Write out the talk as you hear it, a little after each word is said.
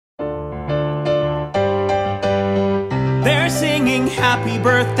happy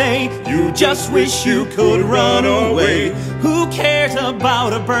birthday. You just wish you could run away. Who cares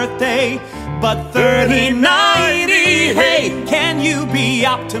about a birthday but 30, 90? Hey, can you be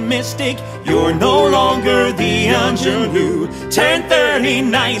optimistic? You're no longer the ingenue. Turn 30,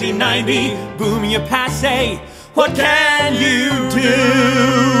 90, 90, boom, you passe. What can you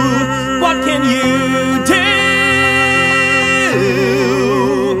do? What can you do?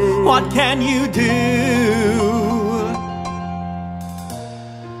 What can you do?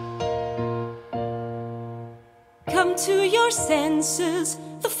 Come to your senses.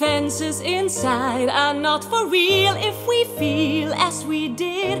 The fences inside are not for real if we feel as we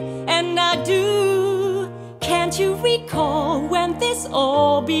did, and I do. Can't you recall when this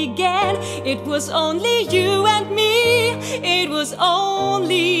all began? It was only you and me. It was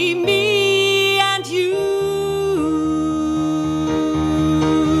only me and you.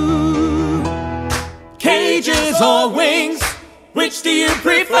 Cages or wings, which do you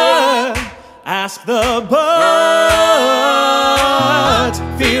prefer? Ask the birds.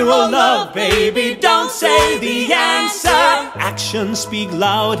 Fear or love, baby, don't say the answer. Actions speak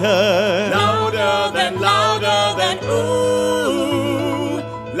louder. Louder than ooh.